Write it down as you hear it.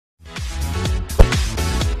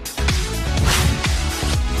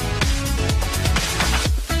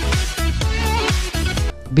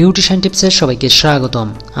Beautician টিপসের সবাইকে স্বাগতম।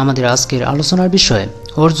 আমাদের আজকের আলোচনার বিষয়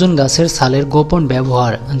অর্জুন গাছের ছালের গোপন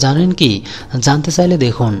ব্যবহার জানেন কি? জানতে চাইলে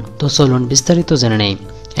দেখুন। তো চলুন বিস্তারিত জেনে নেই।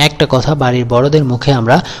 একটা কথা বাড়ির বড়দের মুখে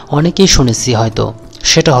আমরা অনেকেই শুনেছি হয়তো,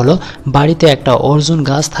 সেটা হলো বাড়িতে একটা অর্জুন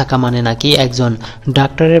গাছ থাকা মানে নাকি একজন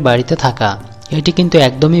ডাক্তারের বাড়িতে থাকা। এটি কিন্তু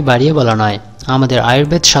একদমই বাড়িয়ে বলা নয়। আমাদের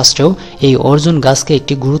আয়ুর্বেদ শাস্ত্রেও এই অর্জুন গাছকে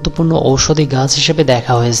একটি গুরুত্বপূর্ণ ঔষধি গাছ হিসেবে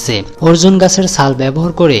দেখা হয়েছে। অর্জুন গাছের ছাল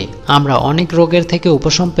ব্যবহার করে আমরা অনেক রোগের থেকে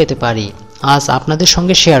উপশম পেতে পারি। আজ আপনাদের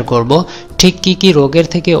সঙ্গে শেয়ার করব ঠিক কি রোগের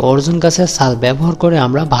থেকে অর্জুন গাছের ছাল ব্যবহার করে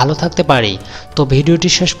আমরা ভালো থাকতে পারি। তো ভিডিওটি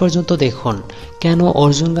শেষ পর্যন্ত দেখুন। কেন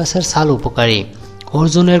অর্জুন গাছের ছাল উপকারী?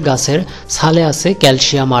 অর্জুনের গাছের ছালে আছে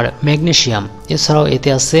ক্যালসিয়াম আর ম্যাগনেসিয়াম, এছাড়াও এতে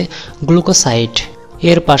আছে গ্লুকোসাইড।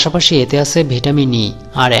 এর পাশাপাশি এতে আছে ভিটামিন ই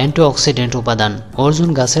আর অ্যান্টিঅক্সিডেন্ট উপাদান। অর্জুন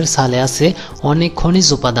গাছের ছালে আছে অনেক খনিজ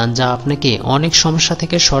উপাদান যা আপনাকে অনেক সমস্যা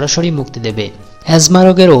থেকে সরাসরি মুক্তি দেবে। অ্যাজমা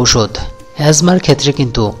রোগের ঔষধ। অ্যাজমার ক্ষেত্রে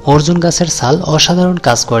কিন্তু অর্জুন গাছের ছাল অসাধারণ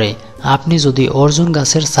কাজ করে। আপনি যদি অর্জুন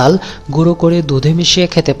গাছের ছাল গুঁড়ো করে দুধে মিশিয়ে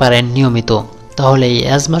খেতে পারেন নিয়মিত, তাহলে এই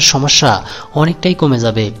অ্যাজমার সমস্যা অনেকটাই কমে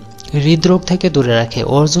যাবে। হৃদরোগ থেকে দূরে রাখে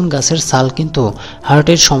অর্জুন গাছের ছাল কিন্তু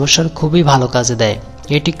হার্টের সমস্যার খুবই ভালো কাজে দেয়।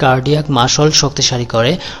 এটি কার্ডিয়াক মাসল শক্তিশালী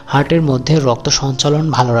করে, হার্টের মধ্যে রক্ত সঞ্চালন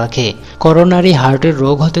ভালো রাখে, করোনারি হার্টের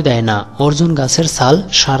রোগ হতে দেয় না। অর্জুন গাছের ছাল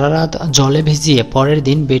সারা রাত জলে ভিজিয়ে পরের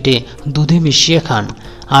দিন বেটে দুধে মিশিয়ে খান,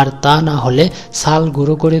 আর তা না হলে ছাল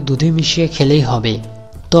গুঁড়ো করে দুধে মিশিয়ে খেলেই হবে।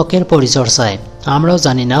 ত্বকের পরিচর্যায় আমরাও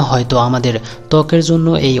জানি না হয়তো আমাদের ত্বকের জন্য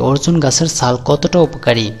এই অর্জুন গাছের ছাল কতটা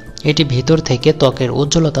উপকারী। এটি ভিতর থেকে ত্বকের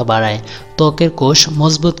উজ্জ্বলতা বাড়ায়, ত্বকের কোষ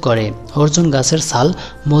মজবুত করে। অর্জুন গাছের ছাল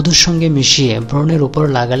মধুর সঙ্গে মিশিয়ে ব্রণের উপর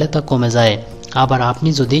লাগালে তা কমে যায়। আবার আপনি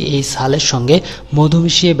যদি এই ছালের সঙ্গে মধু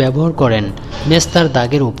মিশিয়ে ব্যবহার করেন মেস্তার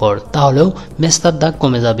দাগের উপর, তাহলেও মেস্তার দাগ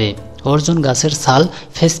কমে যাবে। অর্জুন গাছের ছাল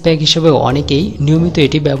ফেস প্যাক হিসেবেও অনেকেই নিয়মিত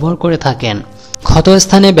এটি ব্যবহার করে থাকেন।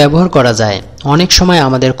 ক্ষতস্থানে ব্যবহার করা যায়। অনেক সময়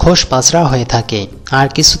আমাদের খোস পাঁচড়া হয়ে থাকে আর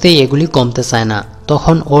কিছুতেই এগুলি কমতে চায় না,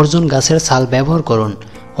 তখন অর্জুন গাছের ছাল ব্যবহার করুন।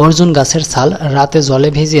 অর্জুন গাছের ছাল রাতে জলে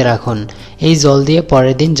ভিজিয়ে রাখুন। এই জল দিয়ে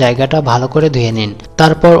পরের দিন জায়গাটা ভালো করে ধুয়ে নিন।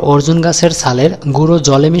 তারপর অর্জুন গাছের ছালের গুঁড়ো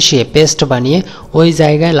জলে মিশিয়ে পেস্ট বানিয়ে ওই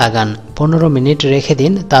জায়গায় লাগান। 15 মিনিট রেখে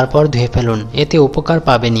দিন, তারপর ধুয়ে ফেলুন। এতে উপকার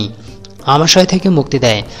পাবেনই। আমাশয় থেকে মুক্তি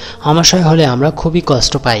দেয়। আমাশয় হলে আমরা খুবই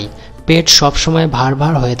কষ্ট পাই। পেট সবসময়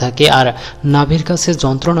ভার হয়ে থাকে আর নাভির কাছে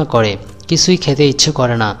যন্ত্রণা করে, কিছুই খেতে ইচ্ছে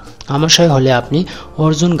করে না। আমাশয় হলে আপনি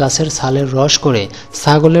অর্জুন গাছের ছালের রস করে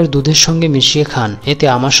ছাগলের দুধের সঙ্গে মিশিয়ে খান, এতে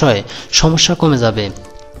আমাশয় সমস্যা কমে যাবে।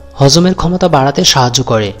 হজমের ক্ষমতা বাড়াতে সাহায্য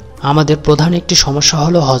করে। আমাদের প্রধান একটি সমস্যা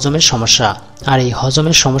হলো হজমের সমস্যা, আর এই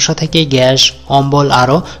হজমের সমস্যা থেকেই গ্যাস, অম্বল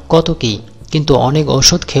আরও কত কী, কিন্তু অনেক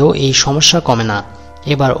ওষুধ খেয়েও এই সমস্যা কমে না।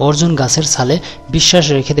 এবার অর্জুন গাছের ছালে বিশ্বাস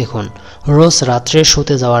রেখে দেখুন। রোজ রাত্রে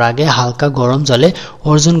শুতে যাওয়ার আগে হালকা গরম জলে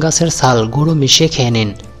অর্জুন গাছের ছাল গুঁড়ো মিশিয়ে খেয়ে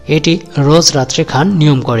নিন। এটি রোজ রাত্রে খান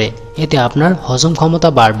নিয়ম করে, এতে আপনার হজম ক্ষমতা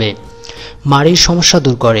বাড়বে। মাড়ির সমস্যা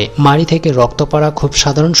দূর করে। মাড়ি থেকে রক্ত পড়া খুব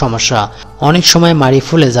সাধারণ সমস্যা। অনেক সময় মাড়ি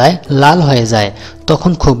ফুলে যায়, লাল হয়ে যায়,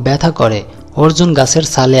 তখন খুব ব্যথা করে। অর্জুন গাছের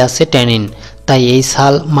ছালে আছে ট্যানিন, তাই এই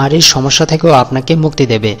ছাল মাড়ির সমস্যা থেকেও আপনাকে মুক্তি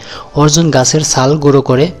দেবে। অর্জুন গাছের ছাল গুঁড়ো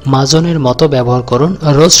করে মাজনের মতো ব্যবহার করুন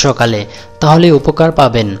রোজ সকালে, তাহলে উপকার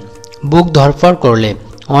পাবেন। বুক ধড়ফড় করলে।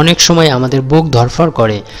 অনেক সময় আমাদের বুক ধড়ফড়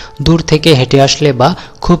করে। দূর থেকে হেঁটে আসলে বা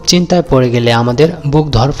খুব চিন্তায় পড়ে গেলে আমাদের বুক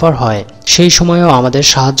ধড়ফড় হয়। সেই সময়েও আমাদের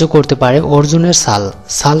সাহায্য করতে পারে অর্জুনের ছাল।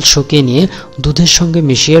 ছাল শুকিয়ে নিয়ে দুধের সঙ্গে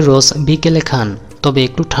মিশিয়ে রোজ বিকেলে খান, তবে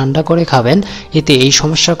একটু ঠান্ডা করে খাবেন, এতে এই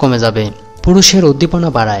সমস্যা কমে যাবে। পুরুষের উদ্দীপনা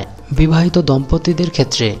বাড়ায়। বিবাহিত দম্পতিদের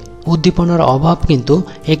ক্ষেত্রে উদ্দীপনার অভাব কিন্তু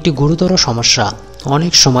একটি গুরুতর সমস্যা।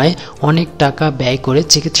 অনেক সময় অনেক টাকা ব্যয় করে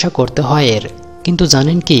চিকিৎসা করতে হয় এর, কিন্তু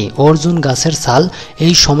জানেন কি অর্জুন গাছের ছাল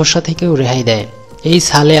এই সমস্যা থেকেও রেহাই দেয়। এই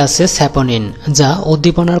ছালে আছে স্যাপোনিন, যা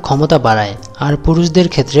উদ্দীপনার ক্ষমতা বাড়ায়। আর পুরুষদের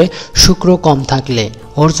ক্ষেত্রে শুক্র কম থাকলে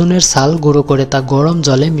অর্জুনের ছাল গুঁড়ো করে তা গরম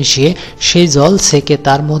জলে মিশিয়ে সেই জল সেকে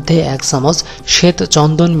তার মধ্যে 1 চামচ শ্বেত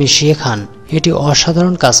চন্দন মিশিয়ে খান, এটি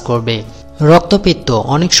অসাধারণ কাজ করবে। রক্তপিত্ত।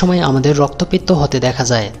 অনেক সময় আমাদের রক্তপিত্ত হতে দেখা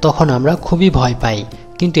যায়, তখন আমরা খুবই ভয় পাই,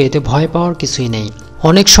 কিন্তু এতে ভয় পাওয়ার কিছুই নেই।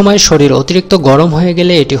 অনেক সময় শরীর অতিরিক্ত গরম হয়ে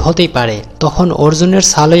গেলে এটি হতেই পারে, তখন অর্জুনের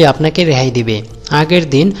ছালই আপনাকে রেহাই দিবে। আগের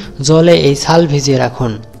দিন জলে এই ছাল ভিজিয়ে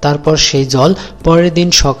রাখুন, তারপর সেই জল পরের দিন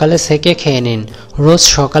সকালে সেকে খেয়ে নিন। রোজ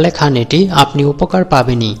সকালে খান, এটি আপনি উপকার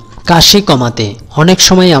পাবেনই। কাশি কমাতে। অনেক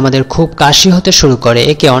সময় আমাদের খুব কাশি হতে শুরু করে,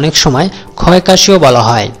 একে অনেক সময় ক্ষয় কাশিও বলা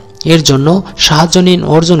হয়। এর জন্য সাহায্য নিন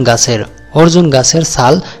অর্জুন গাছের। অর্জুন গাছের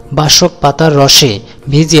ছাল বাসক পাতার রসে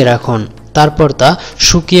ভিজিয়ে রাখুন, তারপর তা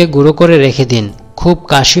শুকিয়ে গুঁড়ো করে রেখে দিন। খুব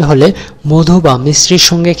কাশি হলে মধু বা মিশ্রির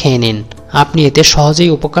সঙ্গে খেয়ে নিন, আপনি এতে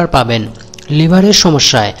সহজেই উপকার পাবেন। লিভারের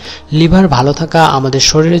সমস্যায়। লিভার ভালো থাকা আমাদের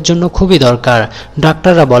শরীরের জন্য খুবই দরকার।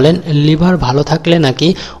 ডাক্তাররা বলেন লিভার ভালো থাকলে নাকি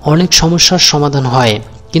অনেক সমস্যার সমাধান হয়,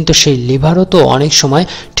 কিন্তু সেই লিভারও তো অনেক সময়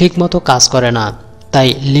ঠিকমতো কাজ করে না। তাই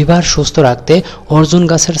লিভার সুস্থ রাখতে অর্জুন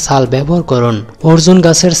গাছের ছাল ব্যবহার করুন। অর্জুন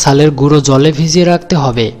গাছের ছালের গুঁড়ো জলে ভিজিয়ে রাখতে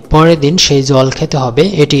হবে, পরের দিন সেই জল খেতে হবে।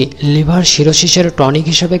 এটি লিভার সিরোসিসের টনিক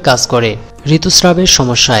হিসেবে কাজ করে। ঋতুস্রাবের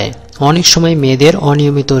সমস্যায়। অনেক সময় মেয়েদের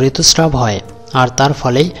অনিয়মিত ঋতুস্রাব হয়, আর তার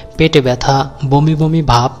ফলে পেটে ব্যথা, বমি বমি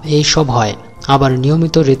ভাব এইসব হয়। আবার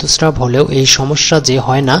নিয়মিত ঋতুস্রাব হলেও এই সমস্যা যে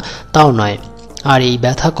হয় না তাও নয়। আর এই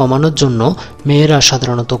ব্যথা কমানোর জন্য মেয়েরা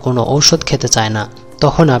সাধারণত কোনো ঔষধ খেতে চায় না।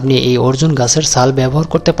 তখন আপনি এই অর্জুন গাছের ছাল ব্যবহার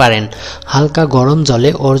করতে পারেন। হালকা গরম জলে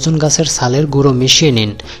অর্জুন গাছের ছালের গুঁড়ো মিশিয়ে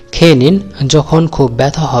নিন, খেয়ে নিন। যখন খুব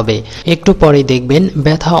ব্যথা হবে একটু পরেই দেখবেন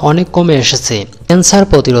ব্যথা অনেক কমে এসেছে। ক্যান্সার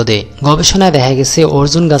প্রতিরোধে। গবেষণায় দেখা গেছে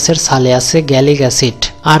অর্জুন গাছের ছালে আছে গ্যালিক অ্যাসিড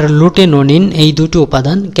আর লুটেনোনিন, এই দুটি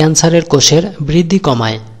উপাদান ক্যান্সারের কোষের বৃদ্ধি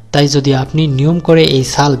কমায়। তাই যদি আপনি নিয়ম করে এই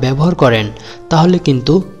ছাল ব্যবহার করেন তাহলে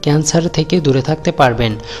কিন্তু ক্যান্সার থেকে দূরে থাকতে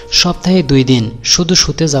পারবেন। সপ্তাহে 2 দিন শুধু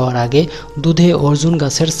শুতে যাওয়ার আগে দুধে অর্জুন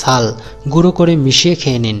গাছের ছাল গুঁড়ো করে মিশিয়ে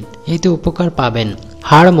খেয়ে নিন, এতে উপকার পাবেন।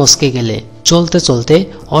 হাড় মচকে গেলে। চলতে চলতে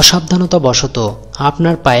অসাবধানতা বশত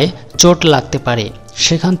আপনার পায়ে চোট লাগতে পারে,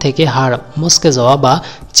 সেখান থেকে হাড় মচকে যাওয়া বা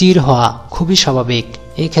চির হওয়া খুবই স্বাভাবিক।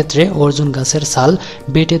 এক্ষেত্রে অর্জুন গাছের ছাল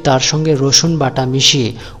বেটে তার সঙ্গে রসুন বাটা মিশিয়ে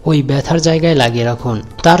ওই ব্যথার জায়গায় লাগিয়ে রাখুন।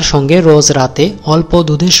 তার সঙ্গে রোজ রাতে অল্প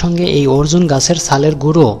দুধের সঙ্গে এই অর্জুন গাছের ছালের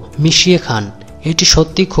গুঁড়ো মিশিয়ে খান। এটি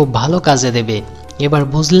সত্যি খুব ভালো কাজে দেবে। এবার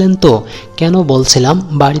বুঝলেন তো কেন বলছিলাম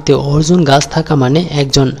বাড়িতে অর্জুন গাছ থাকা মানে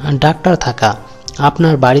একজন ডাক্তার থাকা।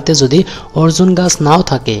 আপনার বাড়িতে যদি অর্জুন গাছ নাও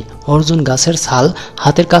থাকে, অর্জুন গাছের ছাল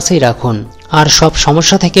হাতের কাছেই রাখুন, আর সব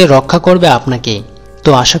সমস্যা থেকে রক্ষা করবে আপনাকে।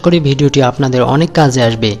 তো আশা করি ভিডিওটি আপনাদের অনেক কাজে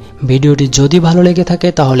আসবে। ভিডিওটি যদি ভালো লেগে থাকে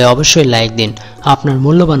তাহলে অবশ্যই লাইক দিন, আপনার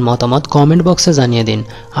মূল্যবান মতামত কমেন্ট বক্সে জানিয়ে দিন।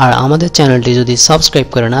 আর আমাদের চ্যানেলটি যদি সাবস্ক্রাইব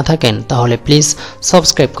করে না থাকেন তাহলে প্লিজ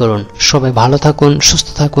সাবস্ক্রাইব করুন। সবাই ভালো থাকুন, সুস্থ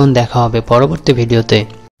থাকুন, দেখা হবে পরবর্তী ভিডিওতে।